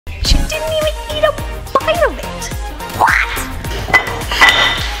didn't even eat a bite of it. What?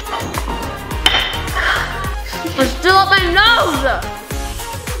 It's still up my nose.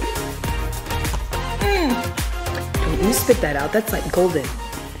 Don't you spit that out. That's like golden.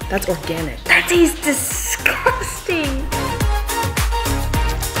 That's organic. That tastes disgusting.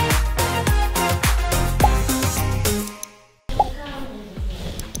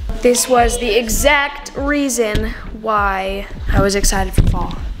 This was the exact reason why I was excited for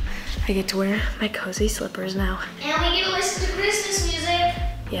fall. I get to wear my cozy slippers now. And we get to listen to Christmas music.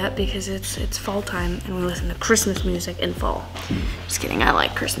 Yeah, because it's fall time and we listen to Christmas music in fall. Just kidding, I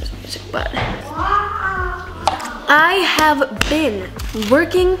like Christmas music, but. I have been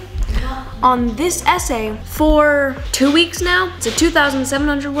working on this essay for 2 weeks now. It's a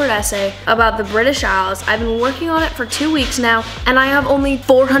 2,700 word essay about the British Isles. I've been working on it for 2 weeks now, and I have only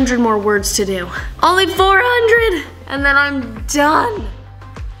 400 more words to do. Only 400, and then I'm done.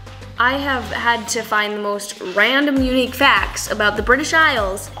 I have had to find the most random, unique facts about the British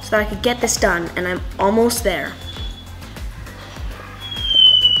Isles so that I could get this done, and I'm almost there.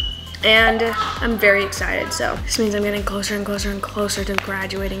 And I'm very excited, so this means I'm getting closer and closer and closer to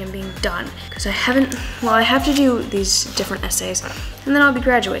graduating and being done. Because I have to do these different essays, and then I'll be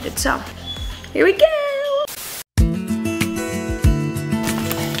graduated, so here we go!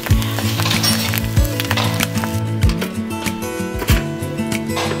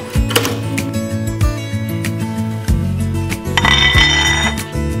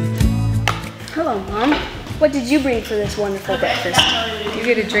 Hello, Mom. What did you bring for this wonderful breakfast? You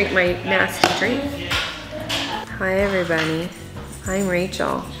get to drink my nasty drink. Hi everybody, I'm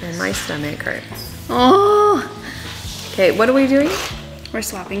Rachel and my stomach hurts. Oh! Okay, what are we doing? We're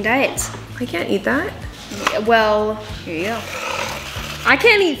swapping diets. I can't eat that. Yeah, well, here you go. I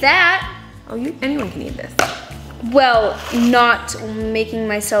can't eat that. Oh, anyone can eat this. Well, not making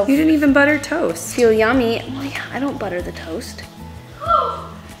myself You didn't even butter toast. feel yummy. Well, yeah, I don't butter the toast.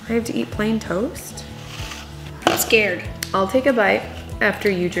 I have to eat plain toast? I'm scared. I'll take a bite after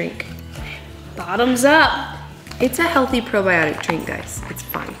you drink. Bottoms up. It's a healthy probiotic drink, guys. It's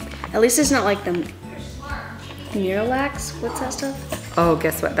fine. At least it's not like the Miralax. What's that stuff? Oh,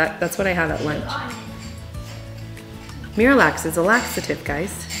 guess what? That's what I have at lunch. Miralax is a laxative,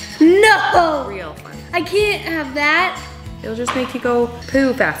 guys. No! Real fun. I can't have that. It'll just make you go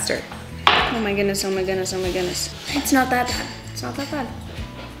poo faster. Oh my goodness, oh my goodness, oh my goodness. It's not that bad. It's not that bad.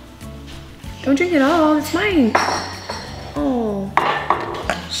 Don't drink it all, it's mine. Oh,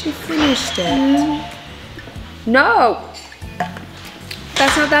 she finished it. No!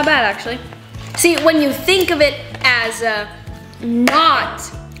 That's not that bad, actually. See, when you think of it as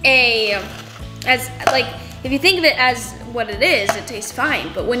if you think of it as what it is, it tastes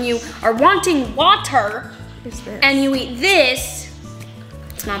fine. But when you are wanting water and you eat this,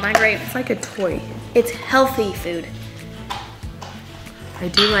 it's not that great. It's like a toy. It's healthy food. I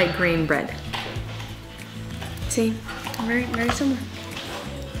do like grain bread. See, very, very similar.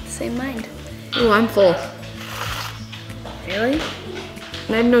 Same mind. Oh, I'm full. Really? And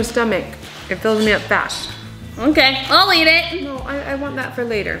I have no stomach. It fills me up fast. Okay, I'll eat it. No, I want that for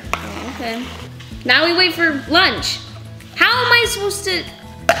later. Oh, okay. Now we wait for lunch. How am I supposed to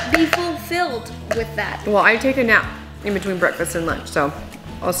be fulfilled with that? Well, I take a nap in between breakfast and lunch, so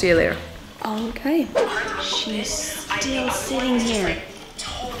I'll see you later. Okay. She's still sitting here,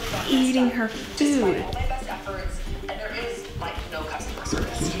 eating her food.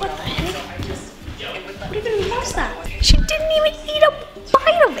 What the heck? What even was that? She didn't even eat a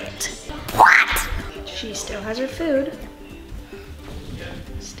bite of it. What? She still has her food.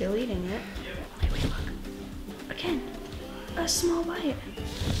 Still eating it. Wait, look. Again, a small bite.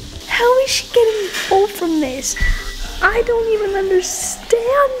 How is she getting full from this? I don't even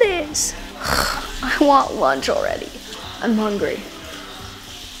understand this. I want lunch already. I'm hungry.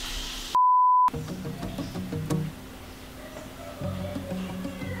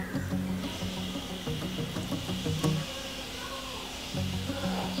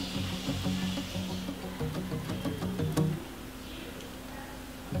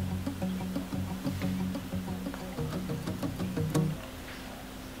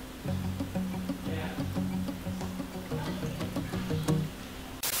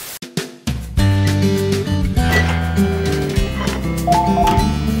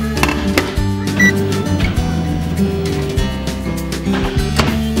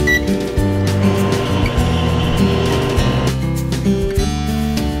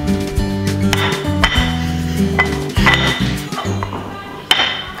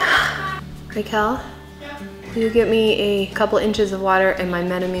 Raquel, will you get me a couple inches of water in my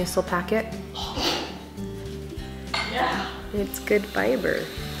Metamucil packet? Yeah. It's good fiber.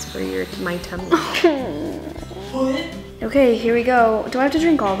 It's for my tummy. Okay, here we go. Do I have to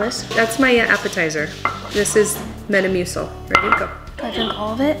drink all this? That's my appetizer. This is Metamucil. Ready? Go. Do I drink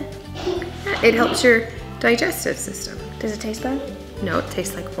all of it? It helps your digestive system. Does it taste bad? No, it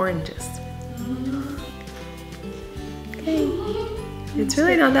tastes like oranges. Okay. It's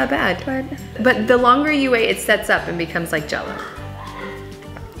really not that bad. But the longer you wait, it sets up and becomes like Jell-O.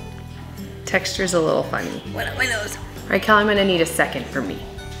 Texture's a little funny. What up my nose? All right, Cal, I'm gonna need a second for me.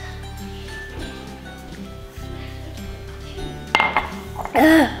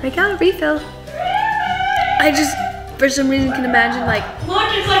 I got a refill. I just, for some reason, can imagine like, Look,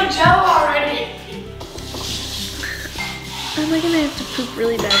 it's like Jell-O already. am I gonna have to poop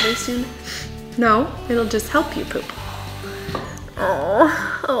really badly soon? No, it'll just help you poop.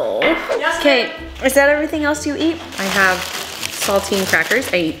 Oh. Yes, Okay, is that everything else you eat? I have saltine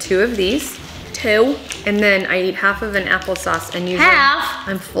crackers. I eat 2 of these. 2. And then I eat half of an applesauce and usually Half?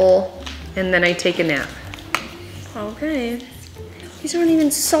 I'm full. And then I take a nap. Okay. These aren't even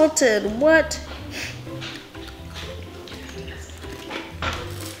salted. What?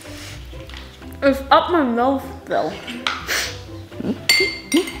 It's up my mouth though.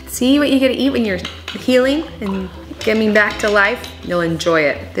 See what you gotta eat when you're healing and getting back to life? You'll enjoy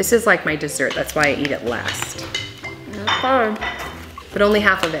it. This is like my dessert. That's why I eat it last. Okay. But only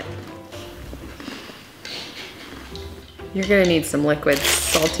half of it. You're gonna need some liquids.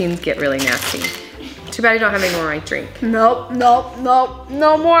 Saltines get really nasty. Too bad I don't have any more I drink. Nope, nope, nope.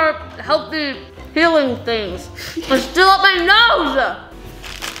 No more healthy healing things. It's still up my nose.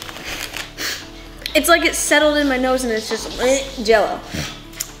 It's like it settled in my nose and it's just Jell-O.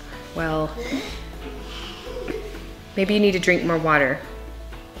 Well, maybe you need to drink more water.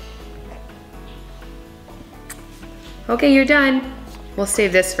 Okay, you're done. We'll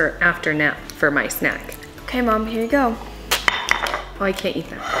save this for after nap for my snack. Okay, Mom, here you go. Oh, I can't eat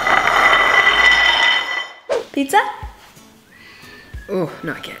that. Pizza? Oh,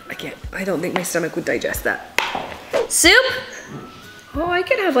 no, I can't. I don't think my stomach would digest that. Soup? Oh, I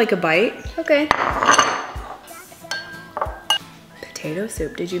could have like a bite. Okay. Potato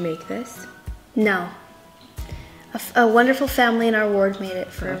soup, did you make this? No. A wonderful family in our ward made it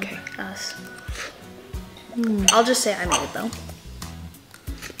for us. I'll just say I made it though.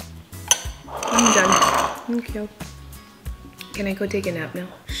 I'm done. Thank you. Can I go take a nap now?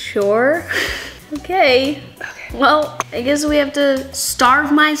 Sure. Okay. Well, I guess we have to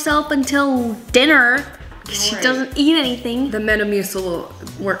starve myself until dinner because she doesn't eat anything. The Metamucil will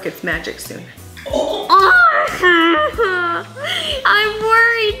work its magic soon. I'm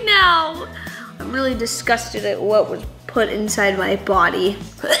worried now. I'm really disgusted at what was put inside my body.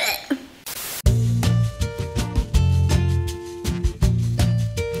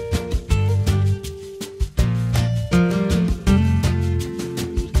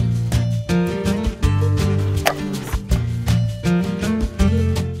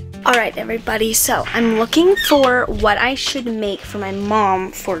 Alright everybody, so I'm looking for what I should make for my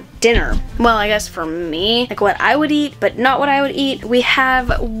mom for dinner. Well, I guess for me, like what I would eat, but not what I would eat. We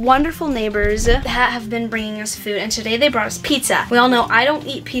have wonderful neighbors that have been bringing us food, and today they brought us pizza. We all know I don't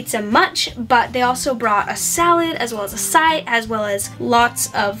eat pizza much, but they also brought a salad as well as a side, as well as lots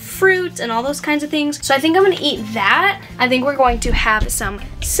of fruit and all those kinds of things. So I think I'm gonna eat that. I think we're going to have some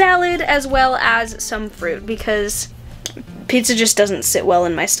salad as well as some fruit because pizza just doesn't sit well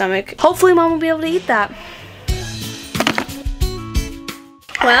in my stomach. Hopefully Mom will be able to eat that.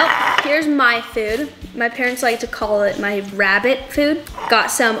 Well, here's my food. My parents like to call it my rabbit food.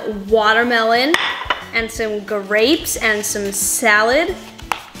 Got some watermelon and some grapes and some salad.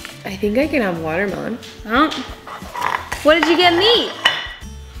 I think I can have watermelon. What did you get me?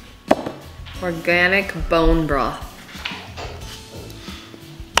 Organic bone broth.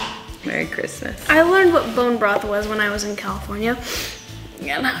 Merry Christmas. I learned what bone broth was when I was in California.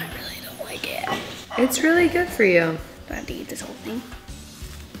 And I really don't like it. It's really good for you. Do I have to eat this whole thing?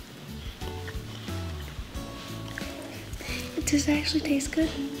 Does it actually taste good?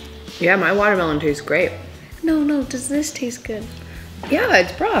 Yeah, my watermelon tastes great. No, does this taste good? Yeah,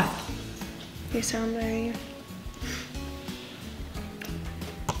 it's broth. You sound very...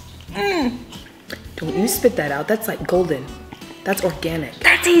 Don't you spit that out. That's like golden. That's organic.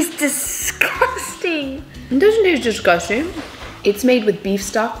 That tastes disgusting. It doesn't taste disgusting. It's made with beef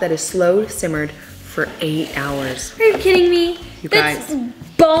stock that is slow simmered for 8 hours. Are you kidding me? You That's guys.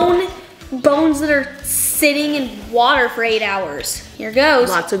 bones that are sitting in water for 8 hours. Here goes.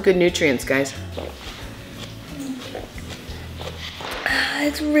 Lots of good nutrients, guys.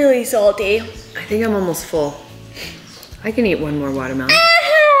 It's really salty. I think I'm almost full. I can eat one more watermelon.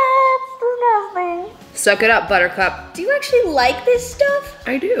 Suck it up, Buttercup. Do you actually like this stuff?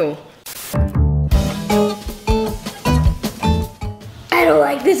 I do. I don't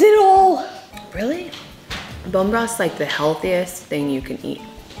like this at all. Really? Bone broth's like the healthiest thing you can eat.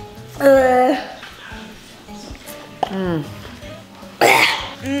 I'm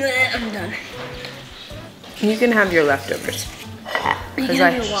done. You can have your leftovers. You can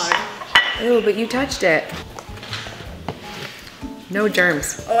have your water. Oh, but you touched it. No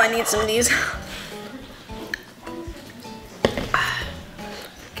germs. Oh, I need some of these.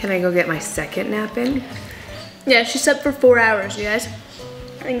 Can I go get my second nap in? Yeah, she slept for 4 hours, you guys.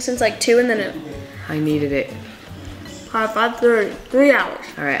 I think since like 2 and then it. I needed it. 5:30, 3 hours.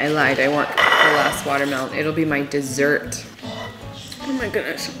 All right, I lied. I want the last watermelon. It'll be my dessert. Oh my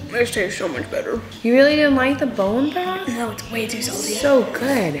goodness, this tastes so much better. You really didn't like the bone broth? No, it's way too salty. So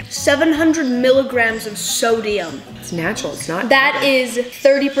good. 700 milligrams of sodium. It's natural. It's not. That is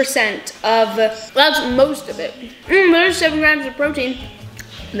 30% of, that's most of it. There's 7 grams of protein.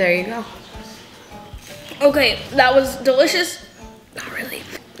 There you go. Okay, that was delicious. Not really.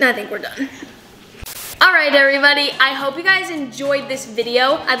 I think we're done. All right, everybody. I hope you guys enjoyed this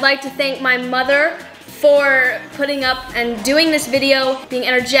video. I'd like to thank my mother for putting up and doing this video, being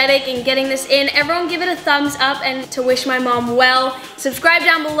energetic and getting this in. Everyone give it a thumbs up and to wish my mom well. Subscribe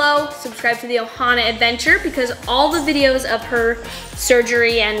down below. Subscribe to the Ohana Adventure because all the videos of her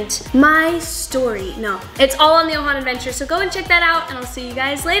surgery and my story, it's all on the Ohana Adventure. So go and check that out and I'll see you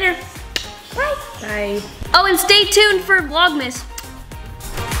guys later. Bye. Bye. Oh, and stay tuned for Vlogmas.